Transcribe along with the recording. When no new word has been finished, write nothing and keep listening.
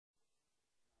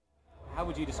How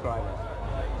would you describe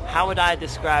it? How would I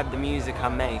describe the music I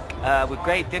make? With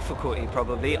great difficulty,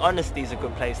 probably. Honesty is a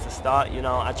good place to start. You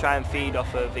know, I try and feed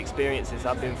off of experiences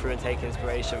I've been through and take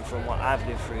inspiration from what I've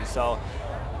lived through. So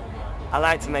I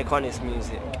like to make honest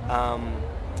music.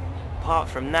 Apart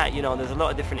from that, you know, there's a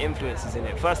lot of different influences in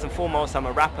it. First and foremost, I'm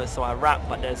a rapper, so I rap,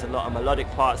 but there's a lot of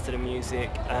melodic parts to the music,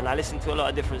 and I listen to a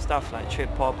lot of different stuff like trip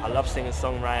hop. I love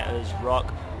singer-songwriters,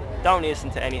 rock. Don't listen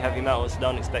to any heavy metal, so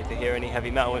don't expect to hear any heavy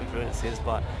metal influences,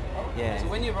 but yeah. So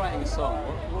when you're writing a song,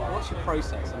 what's your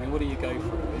process? I mean, what do you go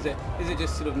through? Is it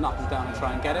just sort of knuckles down and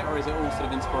try and get it, or is it all sort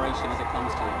of inspiration as it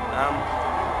comes to you?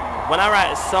 When I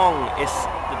write a song,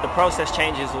 the process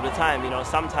changes all the time. You know,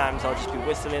 sometimes I'll just be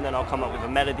whistling and I'll come up with a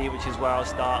melody, which is where I'll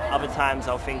start. Other times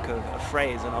I'll think of a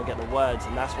phrase and I'll get the words,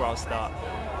 and that's where I'll start.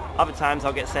 Other times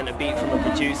I'll get sent a beat from a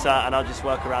producer and I'll just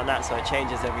work around that, so it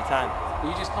changes every time.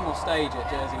 You just come off stage at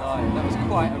Jerseylive. That was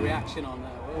quite a reaction on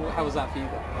there. How was that for you?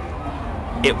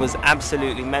 It was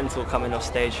absolutely mental coming off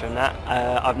stage from that.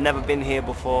 I've never been here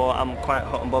before. I'm quite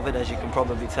hot and bothered, as you can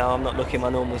probably tell. I'm not looking my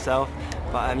normal self.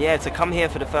 But yeah, to come here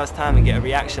for the first time and get a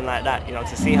reaction like that, you know,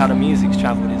 to see how the music's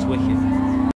travelled is wicked.